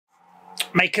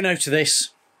Make a note of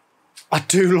this. I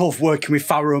do love working with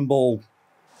Farrow Ball.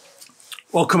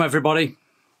 Welcome everybody.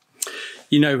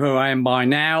 You know who I am by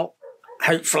now,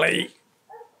 hopefully.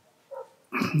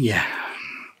 Yeah.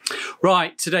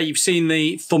 Right, today you've seen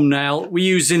the thumbnail. We're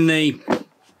using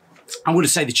I'm going to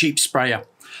say the cheap sprayer.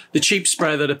 The cheap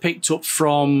sprayer that I picked up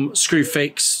from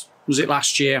Screwfix, was it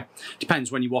last year?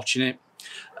 Depends when you're watching it.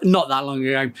 Not that long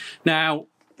ago. Now,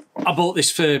 I bought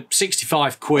this for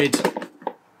 65 quid.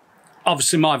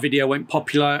 Obviously my video went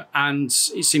popular and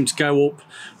it seemed to go up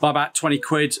by about 20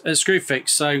 quid at Screwfix.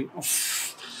 So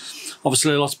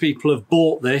obviously a lot of people have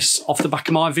bought this off the back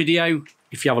of my video.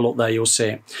 If you have a look there, you'll see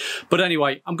it. But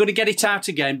anyway, I'm going to get it out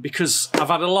again because I've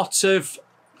had a lot of,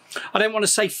 I don't want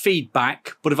to say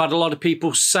feedback, but I've had a lot of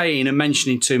people saying and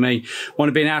mentioning to me when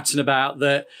I've been out and about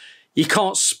that you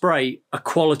can't spray a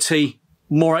quality,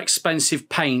 more expensive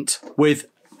paint with,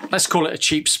 let's call it a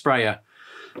cheap sprayer.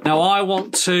 Now I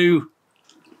want to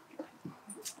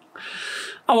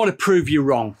prove you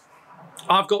wrong.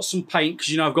 I've got some paint, because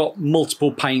you know I've got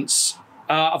multiple paints.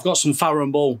 I've got some Farrow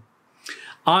Ball.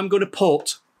 I'm going to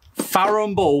put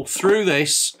Farrow Ball through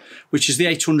this, which is the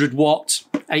 800 watt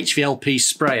HVLP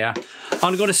sprayer.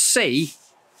 I'm going to see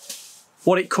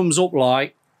what it comes up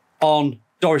like on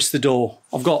Doris the Door.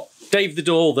 I've got Dave the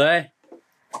Door there,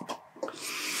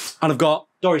 and I've got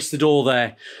Doris the Door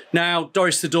there. Now,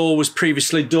 Doris the Door was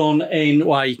previously done in,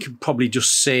 well, you can probably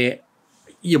just see it.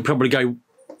 You'll probably go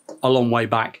a long way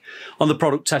back on the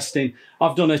product testing.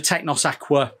 I've done a Technos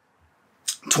Aqua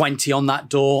 20 on that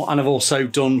door, and I've also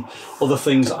done other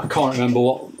things. I can't remember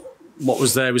what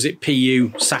was there. Was it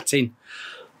PU satin?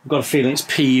 I've got a feeling it's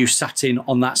PU satin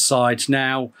on that side.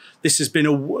 Now, this has been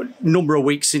a number of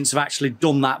weeks since I've actually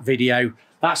done that video.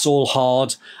 That's all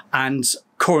hard, and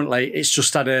currently it's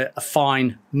just had a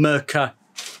fine Mirka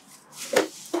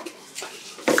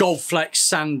Gold Flex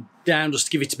sand down just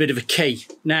to give it a bit of a key.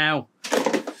 Now,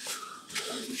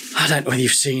 I don't know whether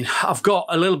you've seen, I've got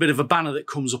a little bit of a banner that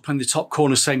comes up in the top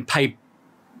corner saying paid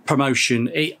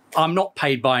promotion. I'm not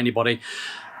paid by anybody.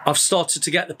 I've started to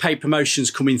get the paid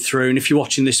promotions coming through, and if you're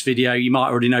watching this video, you might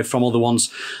already know from other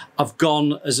ones. I've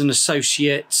gone as an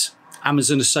associate,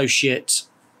 Amazon associate,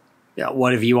 yeah,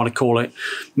 whatever you want to call it,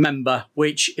 member,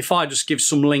 which if I just give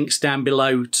some links down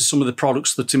below to some of the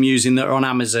products that I'm using that are on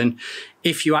Amazon,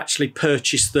 if you actually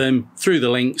purchase them through the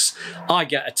links, I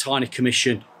get a tiny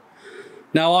commission.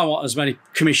 Now, I want as many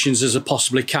commissions as I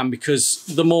possibly can, because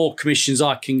the more commissions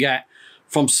I can get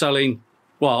from selling,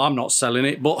 well, I'm not selling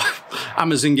it, but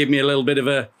Amazon give me a little bit of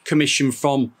a commission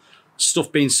from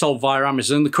stuff being sold via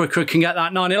Amazon, the quicker I can get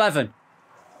that 911.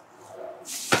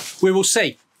 We will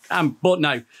see. But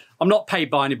no, I'm not paid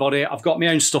by anybody. I've got my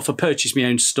own stuff. I purchase my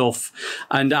own stuff,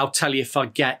 and I'll tell you if I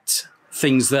get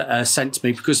things that are sent to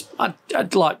me, because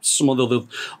I'd like some of the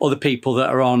other people that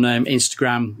are on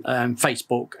Instagram,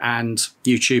 Facebook and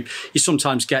YouTube. You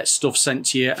sometimes get stuff sent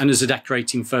to you, and as a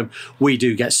decorating firm, we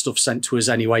do get stuff sent to us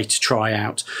anyway to try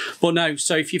out. But no,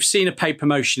 so if you've seen a paid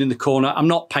promotion in the corner, I'm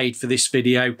not paid for this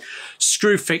video.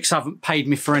 Screwfix haven't paid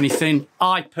me for anything.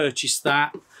 I purchased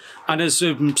that. And as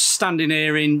I'm standing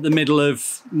here in the middle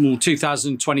of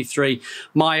 2023,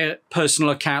 my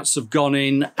personal accounts have gone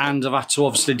in, and I've had to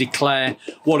obviously declare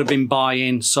what I've been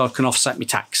buying so I can offset my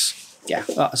tax. Yeah,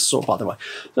 that's sort of by the way.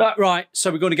 Right,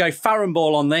 so we're going to go Farrow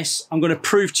Ball on this. I'm going to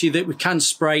prove to you that we can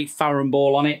spray Farrow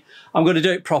Ball on it. I'm going to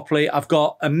do it properly. I've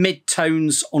got a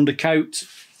mid-tones undercoat.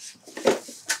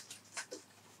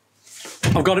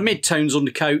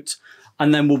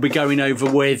 And then we'll be going over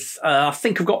with, I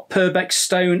think I've got Purbeck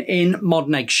Stone in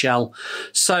Modern Eggshell.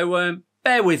 So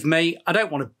bear with me. I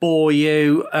don't want to bore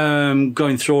you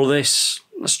going through all this.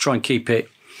 Let's try and keep it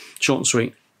short and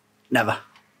sweet. Never.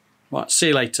 Right, see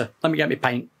you later. Let me get my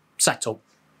paint set up.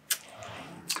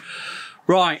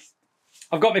 Right,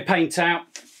 I've got my paint out,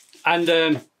 and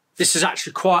this is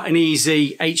actually quite an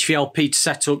easy HVLP to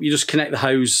set up. You just connect the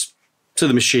hose to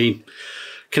the machine,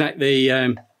 connect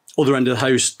the other end of the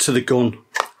hose to the gun,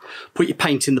 put your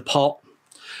paint in the pot,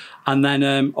 and then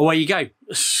away you go.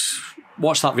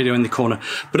 Watch that video in the corner.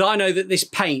 But I know that this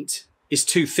paint is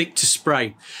too thick to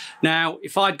spray. Now,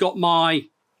 if I'd got my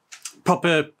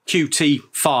proper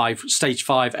QT5, stage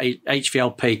 5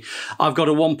 HVLP, I've got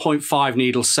a 1.5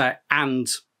 needle set and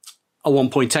a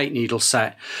 1.8 needle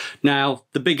set. Now,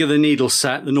 the bigger the needle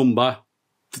set, the number,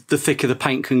 the thicker the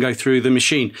paint can go through the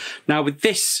machine. Now, with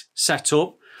this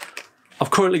setup, I've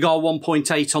currently got a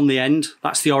 1.8 on the end.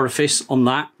 That's the orifice on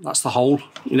that. That's the hole.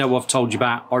 You know, I've told you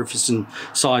about orifice and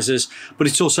sizes, but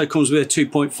it also comes with a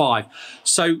 2.5.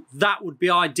 So that would be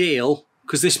ideal,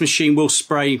 because this machine will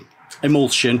spray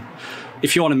emulsion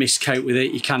if you want to mist coat with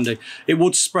it, you can do. It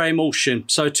would spray emulsion,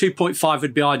 so 2.5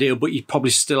 would be ideal, but you'd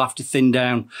probably still have to thin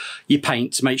down your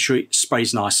paint to make sure it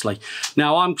sprays nicely.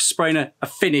 Now I'm spraying a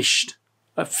finished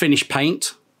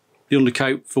paint, the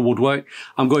undercoat for woodwork.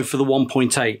 I'm going for the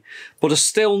 1.8, but I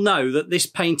still know that this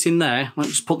paint in there, let's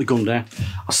just put the gun down.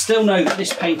 I still know that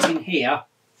this paint in here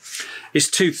is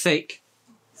too thick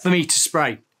for me to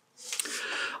spray.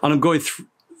 And I'm going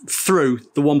through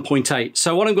the 1.8.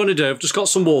 So what I'm going to do, I've just got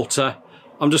some water.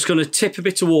 I'm just going to tip a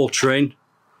bit of water in.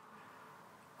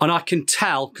 And I can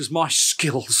tell, because my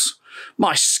skills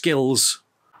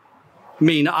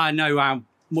mean I know how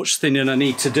much thinning I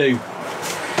need to do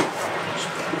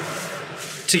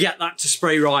to get that to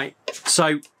spray right.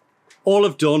 So all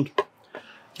I've done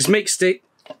is mixed it.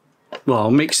 Well,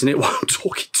 I'm mixing it while I'm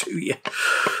talking to you.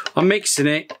 I'm mixing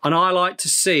it, and I like to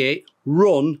see it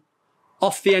run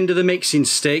off the end of the mixing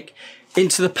stick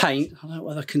into the paint. I don't know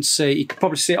whether I can see. You can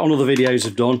probably see it on other videos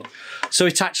I've done. So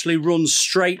it actually runs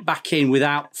straight back in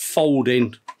without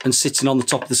folding and sitting on the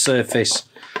top of the surface.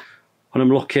 And I'm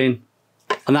looking,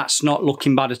 and that's not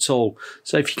looking bad at all.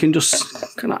 So if you can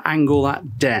just kind of angle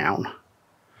that down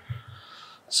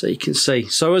so you can see.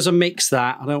 So as I mix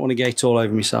that, I don't want to get it all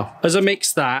over myself. As I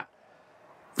mix that,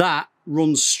 that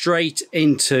runs straight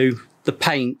into the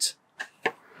paint,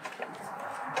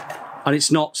 and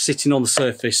it's not sitting on the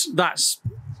surface. That's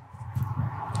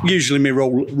usually my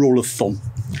rule of thumb.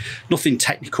 Nothing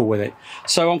technical with it.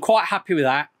 So I'm quite happy with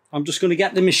that. I'm just going to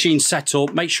get the machine set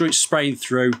up, make sure it's spraying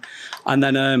through, and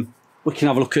then we can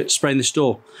have a look at spraying this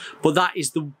door. But that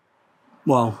is the,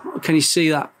 well, can you see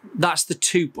that? That's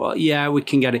the well, yeah, we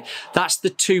can get it. That's the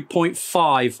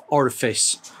 2.5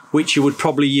 orifice, which you would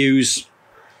probably use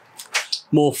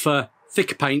more for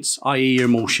thicker paints, i.e. your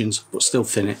emulsions, but still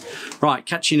thin it. Right,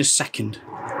 catch you in a second.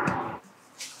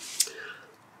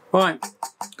 Right,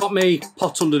 got me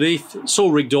pot underneath. It's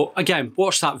all rigged up. Again,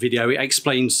 watch that video. It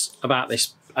explains about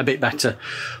this a bit better.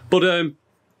 But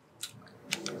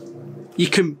you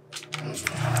can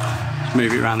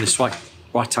move it around this way,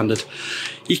 right-handed.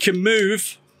 You can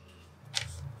move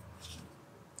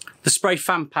the spray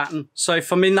fan pattern. So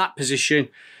if I'm in that position,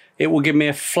 it will give me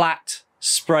a flat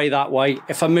spray that way.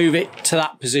 If I move it to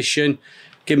that position,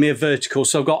 give me a vertical.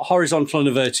 So I've got horizontal and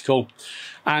a vertical.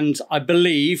 And I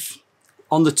believe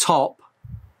on the top,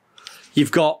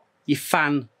 you've got your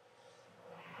fan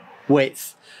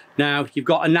width. Now, you've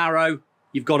got a narrow,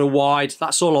 you've got a wide,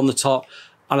 that's all on the top.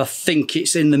 And I think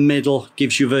it's in the middle,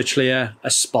 gives you virtually a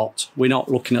spot. We're not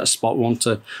looking at a spot, we want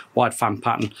a wide fan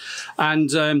pattern. And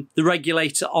the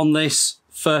regulator on this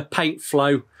for paint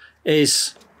flow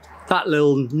is that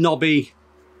little knobby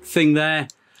thing there.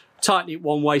 Tighten it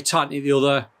one way, tighten it the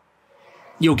other.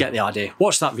 You'll get the idea.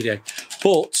 Watch that video.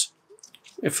 But,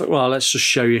 well, let's just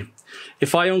show you.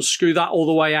 If I unscrew that all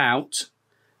the way out,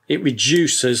 it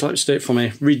reduces, let's do it for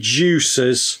me,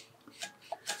 reduces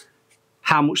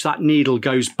how much that needle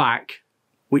goes back,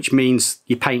 which means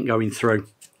your paint going through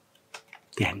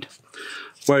the end.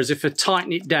 Whereas if I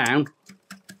tighten it down,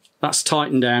 that's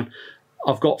tightened down,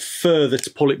 I've got further to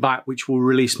pull it back, which will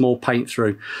release more paint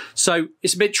through. So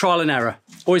it's a bit trial and error.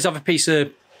 Always have a piece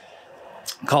of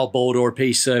cardboard or a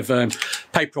piece of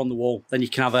paper on the wall, then you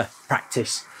can have a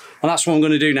practice. And that's what I'm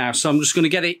going to do now. So I'm just going to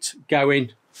get it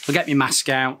going. I'll get my mask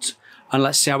out and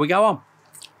let's see how we go on.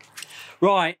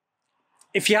 Right.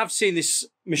 If you have seen this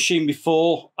machine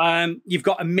before, you've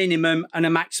got a minimum and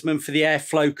a maximum for the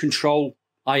airflow control,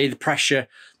 i.e. the pressure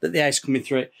that the air's coming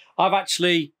through it. I've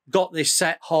actually got this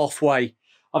set halfway.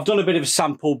 I've done a bit of a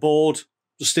sample board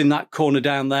just in that corner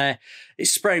down there.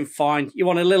 It's spraying fine. You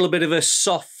want a little bit of a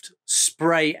soft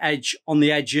spray edge on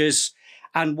the edges.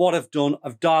 And what I've done,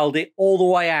 I've dialed it all the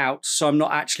way out so I'm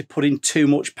not actually putting too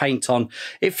much paint on.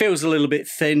 It feels a little bit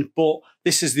thin, but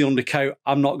this is the undercoat.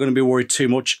 I'm not going to be worried too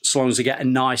much as long as I get a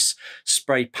nice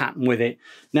spray pattern with it.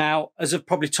 Now, as I've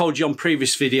probably told you on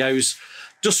previous videos,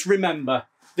 just remember,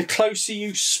 the closer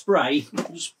you spray,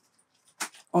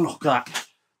 oh, look at that.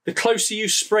 The closer you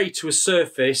spray to a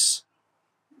surface,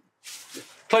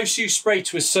 the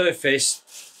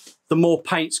more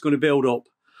paint's going to build up.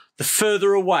 The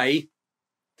further away,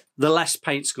 the less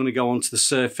paint's going to go onto the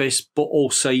surface, but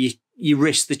also you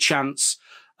risk the chance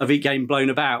of it getting blown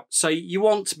about. So you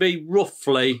want to be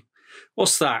roughly,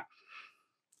 what's that?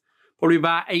 Probably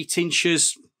about 8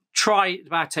 inches. Try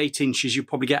about 8 inches. You'll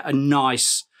probably get a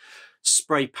nice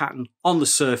spray pattern on the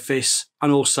surface,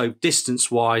 and also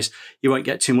distance-wise, you won't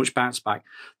get too much bounce back.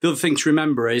 The other thing to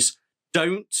remember is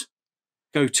don't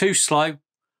go too slow,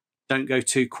 don't go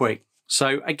too quick.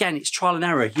 So again, it's trial and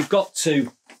error. You've got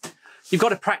to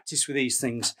practice with these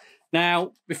things.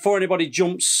 Now, before anybody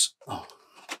jumps,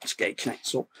 let's get it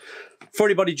connected up. Before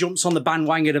anybody jumps on the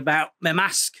bandwagon about my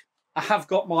mask, I have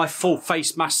got my full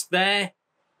face mask there,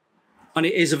 and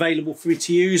it is available for you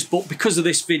to use, but because of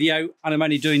this video, and I'm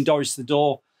only doing Doris the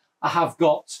Door, I have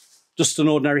got just an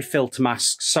ordinary filter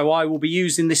mask. So I will be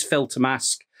using this filter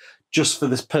mask just for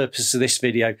the purpose of this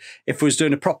video. If I was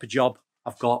doing a proper job,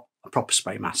 I've got a proper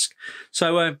spray mask.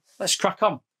 So let's crack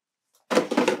on. Press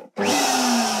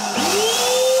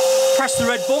the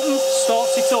red button,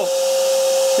 starts it up.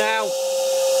 Now,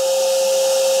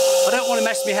 I don't want to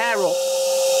mess my hair up.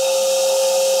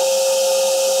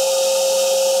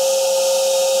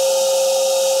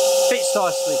 Fits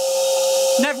nicely.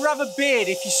 Never have a beard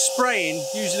if you're spraying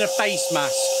using a face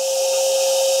mask.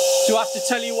 Do I have to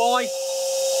tell you why?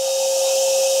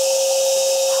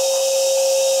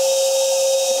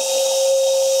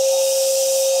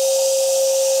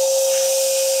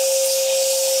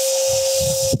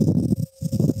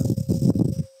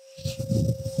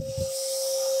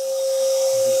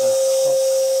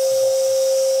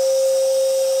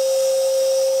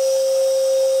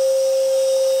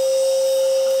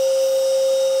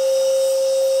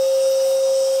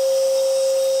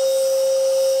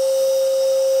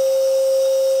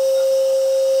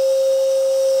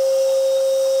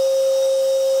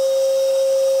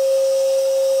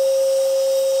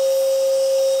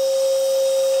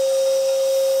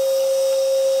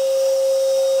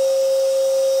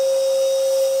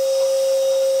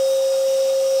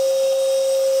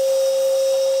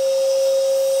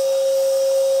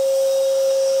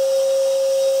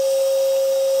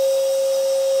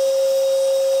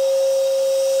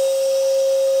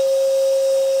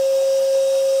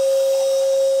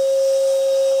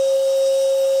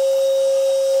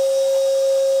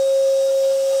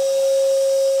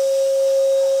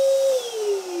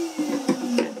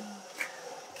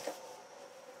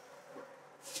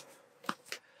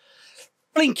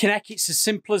 Blinking heck, it's as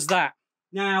simple as that.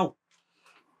 Now,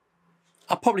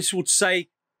 I probably would say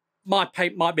my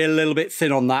paint might be a little bit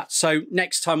thin on that. So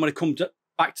next time when I come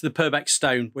back to the Purbeck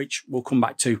Stone, which we'll come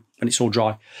back to when it's all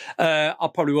dry, I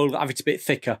probably will have it a bit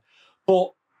thicker.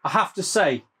 But I have to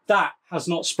say, that has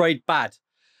not sprayed bad.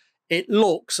 It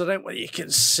looks, I don't know whether you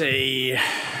can see,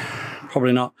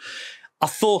 probably not. I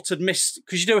thought I'd missed,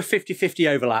 because you do a 50-50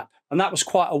 overlap, and that was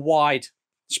quite a wide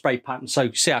spray pattern.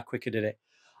 So see how quick I did it.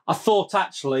 I thought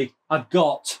actually I'd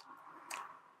got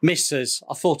misses.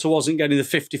 I thought I wasn't getting the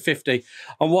 50-50.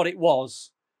 And what it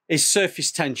was is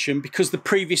surface tension, because the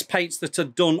previous paints that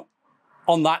I'd done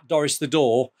on that Doris the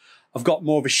Door, I've got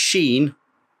more of a sheen.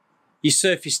 Your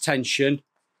surface tension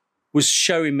was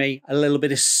showing me a little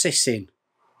bit of sissing.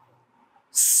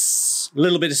 A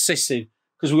little bit of sissing,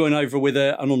 because we're going over with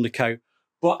an undercoat.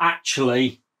 But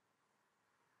actually,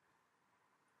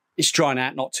 it's drying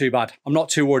out not too bad. I'm not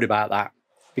too worried about that,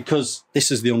 because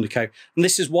this is the undercoat, and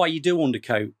this is why you do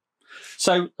undercoat.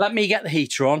 So let me get the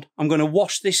heater on. I'm going to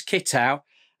wash this kit out,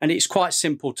 and it's quite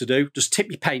simple to do. Just tip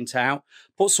your paint out,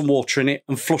 put some water in it,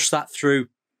 and flush that through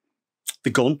the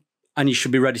gun, and you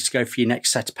should be ready to go for your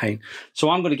next set of paint. So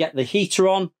I'm going to get the heater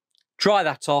on, dry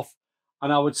that off,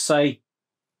 and I would say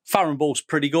Farrow Ball's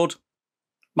pretty good.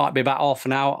 Might be about half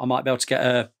an hour. I might be able to get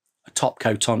a top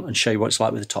coat on and show you what it's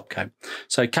like with a top coat.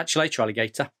 So catch you later,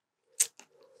 alligator.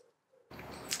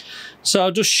 So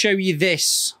I'll just show you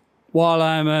this while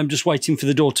I'm just waiting for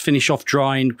the door to finish off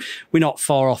drying. We're not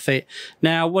far off it.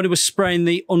 Now, when I was spraying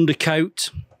the undercoat,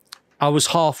 I was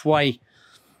halfway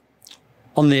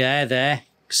on the air there.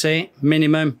 See,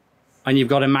 minimum, and you've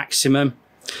got a maximum.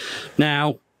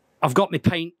 Now, I've got my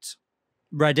paint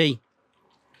ready,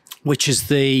 which is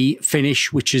the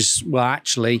finish, which is, well,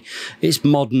 actually, it's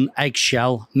modern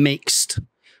eggshell mixed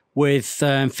with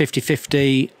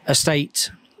 50-50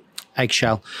 estate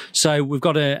eggshell. So we've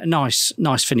got a nice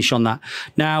finish on that.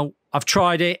 Now, I've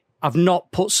tried it. I've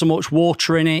not put so much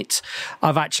water in it.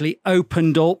 I've actually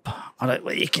opened up, I don't know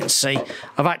whether you can see,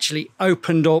 I've actually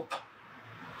opened up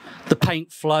the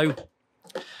paint flow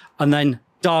and then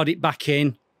dialed it back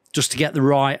in just to get the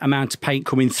right amount of paint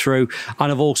coming through. And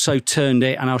I've also turned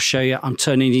it, and I'll show you, I'm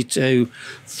turning it to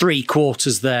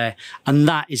 3/4 there. And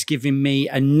that is giving me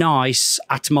a nice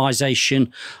atomization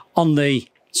on the,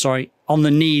 on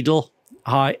the needle,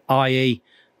 i.e.,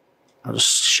 I'll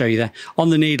just show you there, on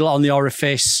the needle, on the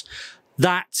orifice.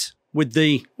 That with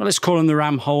the, well, let's call them the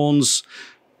ram horns,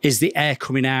 is the air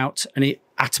coming out, and it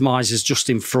atomizes just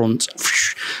in front.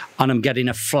 And I'm getting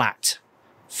a flat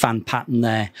fan pattern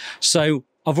there. So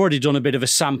I've already done a bit of a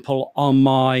sample on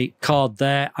my card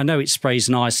there. I know it sprays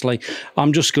nicely.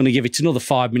 I'm just going to give it another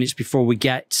 5 minutes before we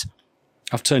get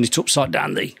I've turned it upside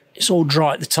down. It's all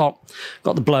dry at the top.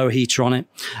 Got the blower heater on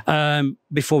it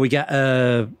before we get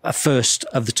a first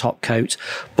of the top coat.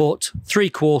 But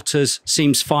 3/4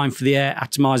 seems fine for the air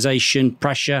atomization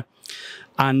pressure,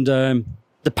 and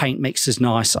the paint mix is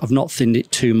nice. I've not thinned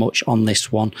it too much on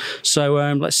this one. So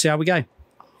let's see how we go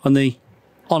on the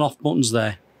on-off buttons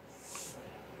there.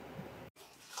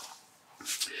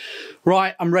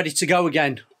 Right, I'm ready to go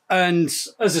again. And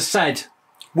as I said,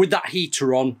 with that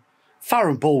heater on,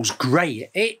 Farrow Ball's great.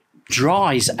 It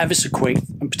dries ever so quick,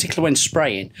 and particularly when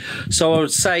spraying. So I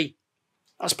would say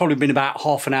that's probably been about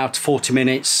half an hour to 40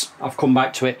 minutes. I've come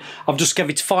back to it. I've just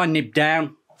given it a fine nib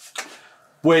down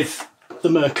with the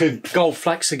Mirka Gold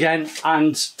Flex again.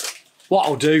 And what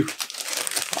I'll do,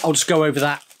 I'll just go over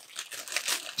that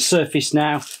surface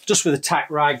now, just with a tack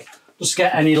rag, just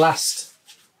get any last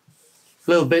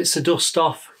little bits of dust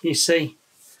off, you see.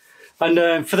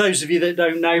 And for those of you that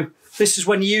don't know, this is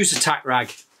when you use a tack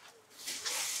rag.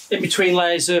 In between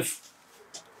layers of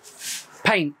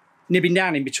paint, nibbing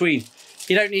down in between.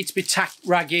 You don't need to be tack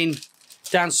ragging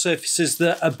down surfaces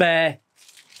that are bare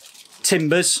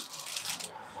timbers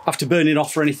after burning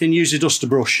off or anything. Use a duster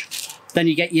brush. Then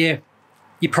you get your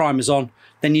primers on.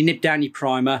 Then you nib down your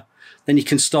primer. Then you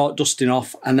can start dusting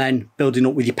off and then building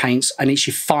up with your paints. And it's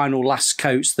your final last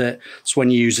coats that's when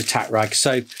you use a tack rag.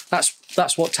 So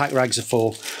that's what tack rags are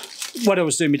for. When I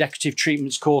was doing my decorative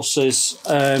treatments courses,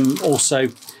 also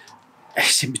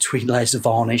it's in between layers of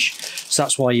varnish, so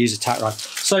that's why I use a tack rag.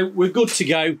 So we're good to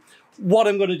go. What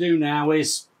I'm going to do now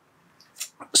is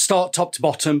start top to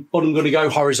bottom, but I'm going to go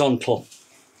horizontal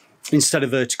instead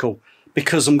of vertical,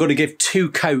 because I'm going to give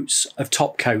 2 coats of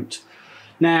top coat.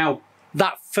 Now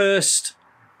that first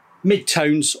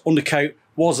mid-tones undercoat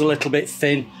was a little bit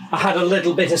thin. I had a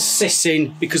little bit of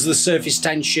sissing because of the surface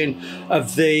tension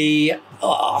of the,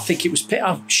 I think it was,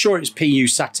 I'm sure it was PU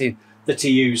satin that he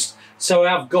used. So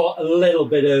I've got a little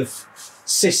bit of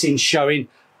sissing showing.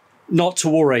 Not to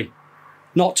worry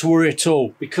at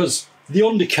all, because the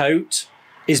undercoat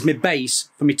is my base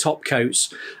for my top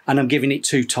coats, and I'm giving it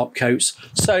 2 top coats.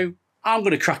 So I'm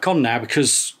going to crack on now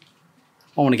because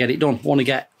I want to get it done. I want to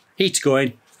get heater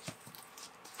going.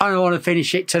 I want to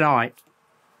finish it tonight.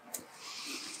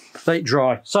 Let it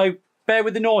dry. So bear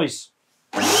with the noise.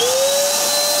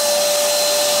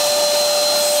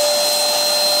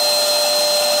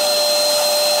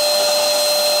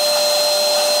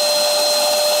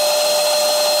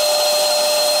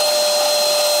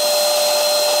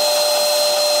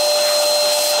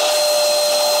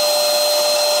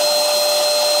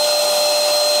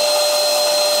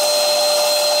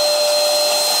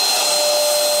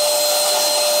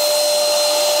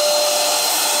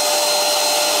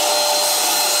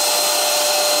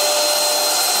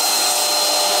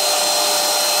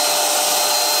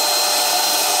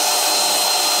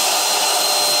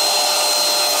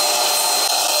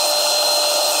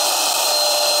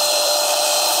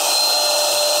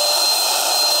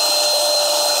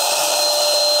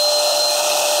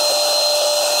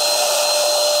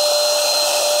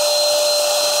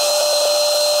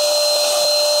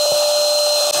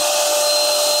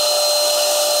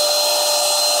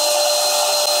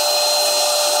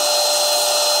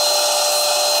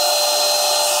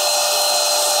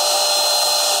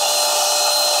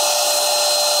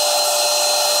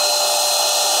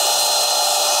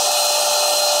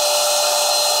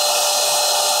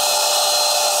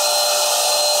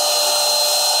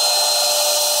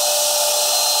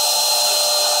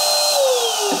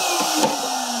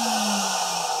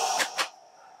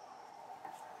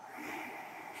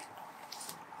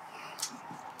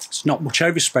 Not much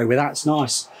overspray with that, it's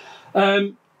nice.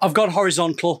 I've gone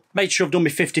horizontal, made sure I've done my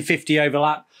 50-50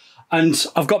 overlap, and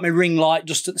I've got my ring light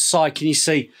just at the side, can you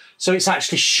see? So it's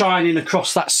actually shining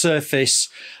across that surface,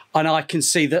 and I can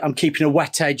see that I'm keeping a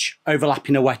wet edge,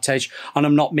 overlapping a wet edge, and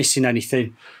I'm not missing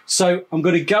anything. So I'm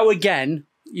going to go again.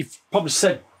 You've probably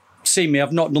seen me,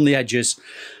 I've not done the edges.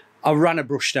 I ran a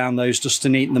brush down those just to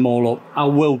neaten them all up. I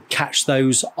will catch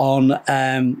those on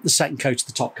the second coat of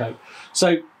the top coat.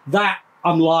 So that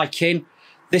I'm liking.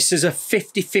 This is a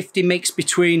 50-50 mix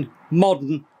between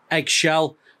modern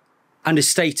eggshell and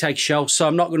estate eggshell. So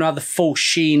I'm not going to have the full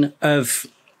sheen of,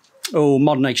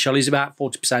 modern eggshell is about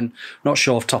 40%. Not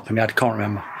sure off the top of my head, I can't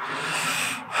remember.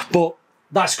 But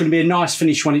that's going to be a nice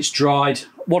finish when it's dried.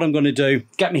 What I'm going to do,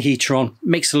 get my heater on,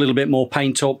 mix a little bit more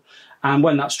paint up, and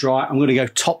when that's dry, I'm going to go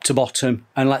top to bottom,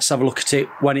 and let's have a look at it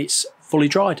when it's fully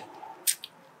dried.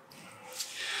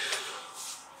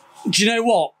 Do you know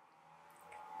what?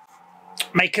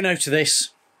 Make a note of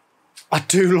this. I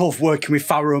do love working with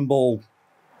Farrow Ball.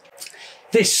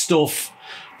 This stuff,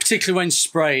 particularly when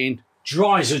spraying,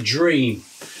 dries a dream.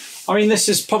 I mean, this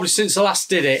is probably since I last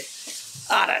did it,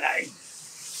 I don't know,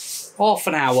 half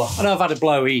an hour. I know I've had a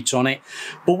blow heat on it,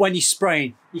 but when you're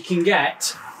spraying, you can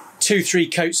get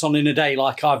 2-3 coats on in a day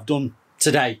like I've done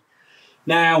today.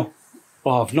 Now,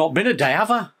 well, I've not been a day,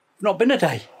 have I? I've not been a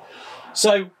day.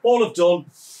 So all I've done,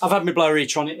 I've had my blower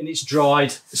heater on it and it's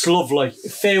dried. It's lovely.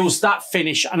 It feels that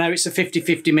finish. I know it's a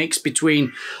 50-50 mix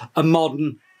between a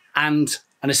modern and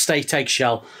an estate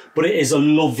eggshell, but it is a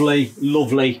lovely,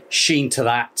 lovely sheen to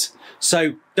that.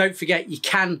 So don't forget, you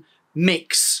can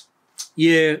mix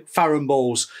your Farrow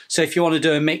balls. So if you want to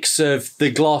do a mix of the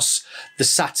gloss, the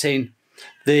satin,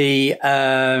 the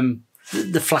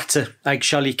flatter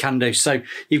eggshell, you can do. So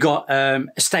you've got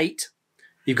estate,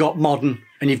 you've got modern,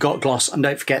 and you've got gloss, and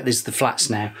don't forget there's the flats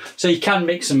now. So you can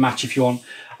mix and match if you want.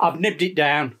 I've nibbed it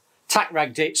down, tack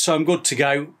ragged it, so I'm good to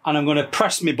go, and I'm going to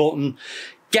press my button,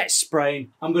 get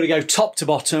spraying. I'm going to go top to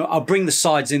bottom. I'll bring the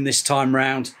sides in this time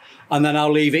round, and then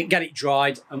I'll leave it, get it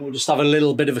dried, and we'll just have a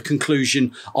little bit of a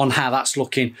conclusion on how that's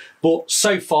looking. But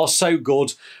so far, so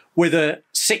good. With a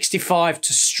 65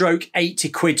 to stroke 80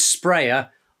 quid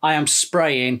sprayer, I am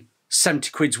spraying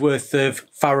 70 quid's worth of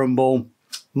Farrow Ball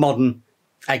modern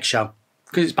eggshell,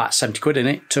 because it's about 70 quid in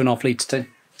it, 2.5 litre tin.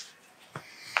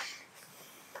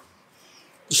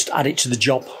 Just add it to the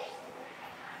job,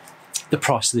 the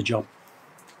price of the job.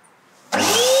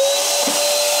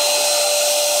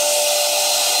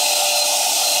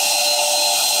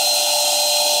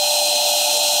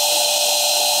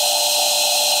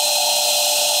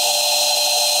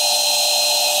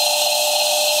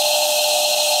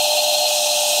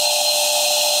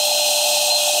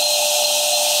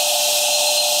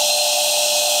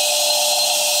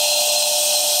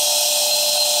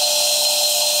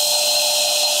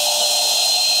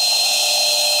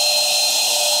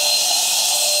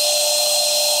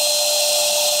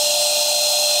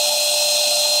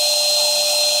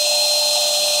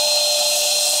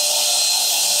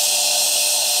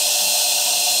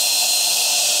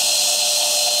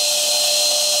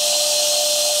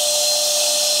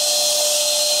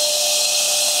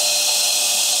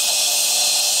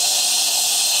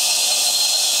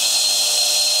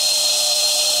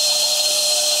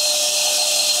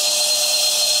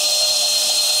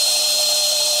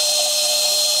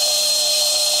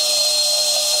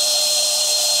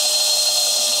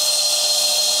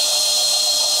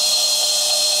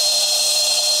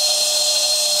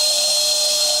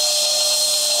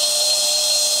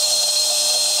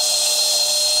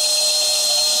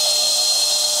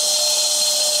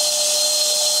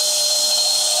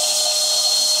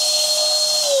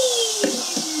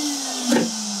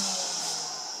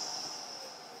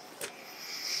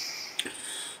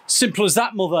 Simple as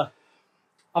that, mother.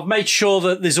 I've made sure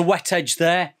that there's a wet edge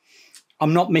there.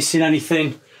 I'm not missing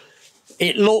anything.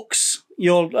 It looks,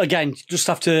 you'll, again, just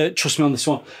have to trust me on this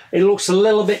one. It looks a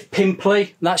little bit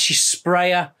pimply. That's your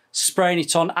sprayer, spraying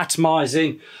it on,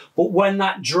 atomizing. But when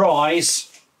that dries,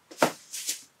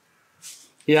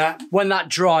 yeah, when that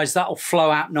dries, that'll flow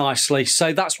out nicely.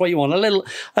 So that's what you want. A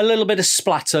little bit of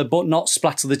splatter, but not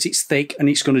splatter that it's thick and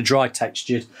it's going to dry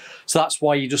textured. So that's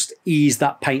why you just ease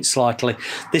that paint slightly.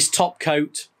 This top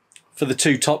coat, for the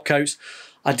 2 top coats,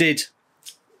 I did,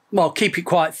 well, keep it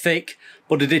quite thick,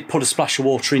 but I did put a splash of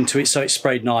water into it so it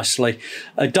sprayed nicely.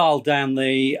 I dialed down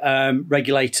the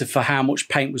regulator for how much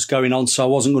paint was going on, so I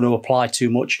wasn't going to apply too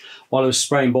much while I was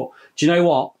spraying. But do you know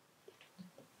what?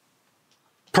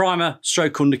 Primer,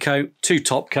 stroke undercoat, 2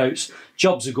 top coats,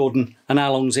 job's a good one. And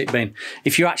how long's it been?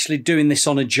 If you're actually doing this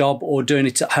on a job or doing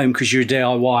it at home because you're a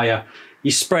DIYer,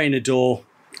 you're spraying a door,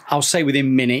 I'll say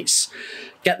within minutes.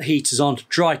 Get the heaters on,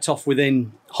 dry it off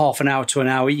within half an hour to an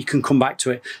hour, you can come back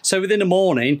to it. So within a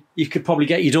morning, you could probably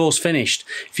get your doors finished.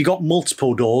 If you've got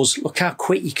multiple doors, look how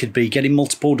quick you could be getting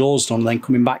multiple doors done and then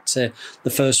coming back to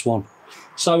the first one.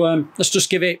 So let's just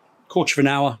give it a quarter of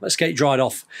an hour. Let's get it dried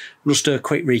off. We'll just do a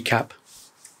quick recap.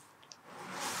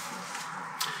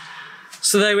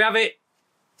 So there we have it,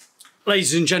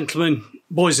 ladies and gentlemen,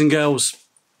 boys and girls.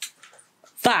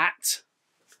 That,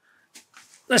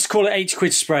 let's call it 80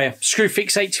 quid sprayer.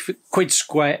 Screwfix 80 quid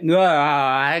square.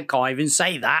 I can't even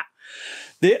say that.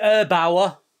 The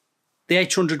Erbauer, the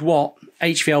 800 watt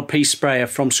HVLP sprayer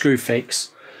from Screwfix,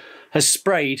 has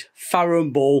sprayed Farrow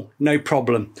Ball, no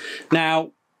problem.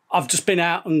 Now, I've just been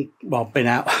out and, well, been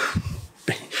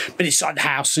inside the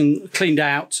house and cleaned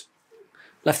out,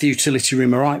 left the utility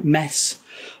room a right mess.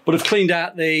 But I've cleaned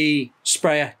out the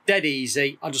sprayer dead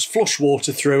easy. I just flush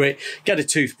water through it, get a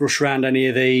toothbrush around any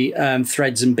of the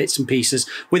threads and bits and pieces.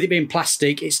 With it being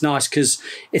plastic, it's nice because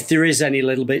if there is any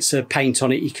little bits of paint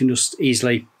on it, you can just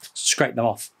easily scrape them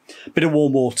off. Bit of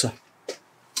warm water.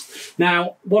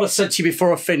 Now, what I said to you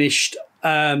before I finished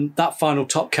that final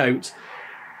top coat,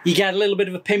 you get a little bit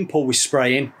of a pimple with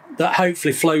spraying that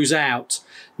hopefully flows out.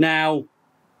 Now,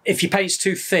 if your paint's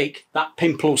too thick, that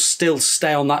pimple will still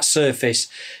stay on that surface.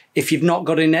 If you've not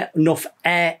got enough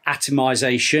air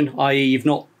atomization, i.e. you've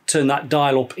not turned that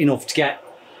dial up enough to get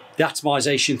the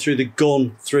atomization through the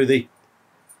gun, through the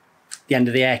end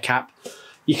of the air cap,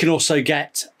 you can also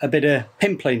get a bit of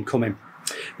pimpling coming.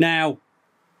 Now,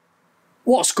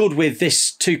 what's good with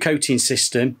this 2-coating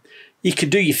system, you can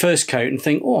do your first coat and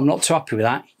think, oh, I'm not too happy with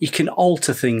that. You can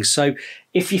alter things. So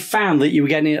if you found that you were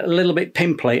getting a little bit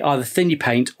pimply, either thin your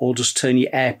paint or just turn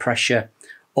your air pressure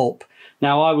up.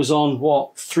 Now, I was on,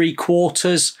 what,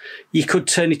 3/4? You could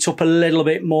turn it up a little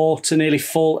bit more to nearly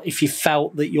full if you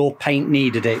felt that your paint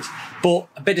needed it. But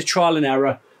a bit of trial and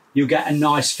error, you'll get a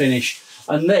nice finish.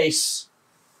 And this,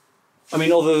 I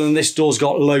mean, other than this door's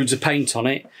got loads of paint on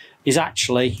it, is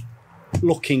actually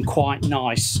looking quite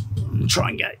nice. Try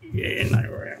and get in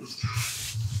there.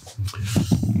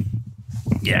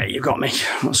 Yeah, you got me.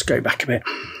 Let's go back a bit.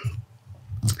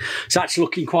 It's actually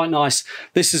looking quite nice.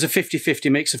 This is a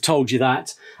 50-50 mix, I've told you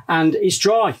that. And it's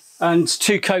dry. And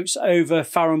 2 coats over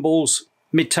Farrow Ball's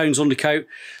mid-tones undercoat.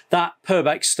 That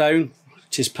Purbeck stone,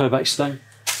 which is Purbeck stone.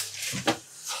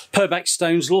 Purbeck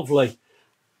stone's lovely.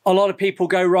 A lot of people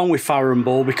go wrong with Farrow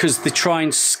Ball because they try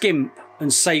and skimp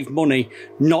and save money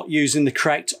not using the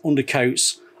correct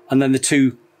undercoats and then the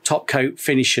 2 top coat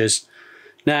finishes.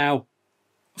 Now,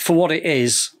 for what it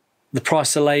is, the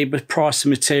price of labour, price of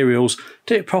materials,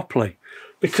 do it properly.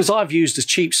 Because I've used a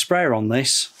cheap sprayer on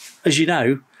this, as you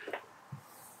know,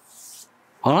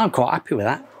 and I'm quite happy with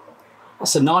that.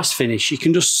 That's a nice finish. You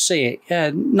can just see it.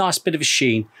 Yeah, nice bit of a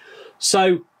sheen.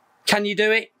 So, can you do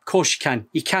it? Of course you can.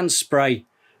 You can spray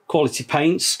quality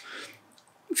paints.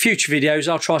 Future videos,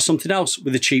 I'll try something else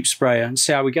with a cheap sprayer and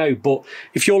see how we go. But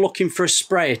if you're looking for a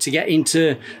sprayer to get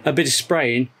into a bit of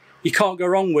spraying, you can't go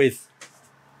wrong with.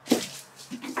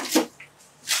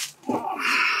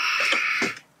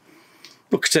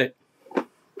 Look at it.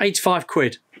 85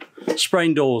 quid.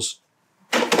 Spraying doors.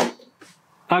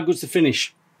 How good's the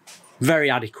finish? Very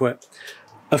adequate.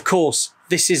 Of course,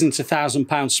 this isn't a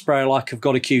 £1,000 sprayer like I've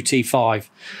got a QT5.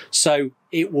 So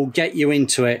it will get you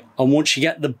into it. And once you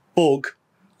get the bug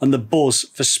and the buzz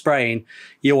for spraying,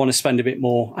 you'll want to spend a bit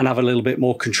more and have a little bit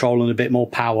more control and a bit more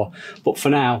power. But for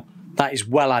now, that is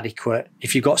well adequate.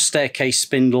 If you've got staircase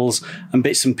spindles and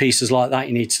bits and pieces like that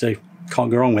you need to do, can't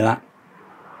go wrong with that.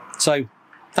 So,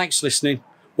 thanks for listening.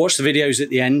 Watch the videos at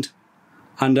the end,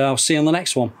 and I'll see you on the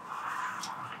next one.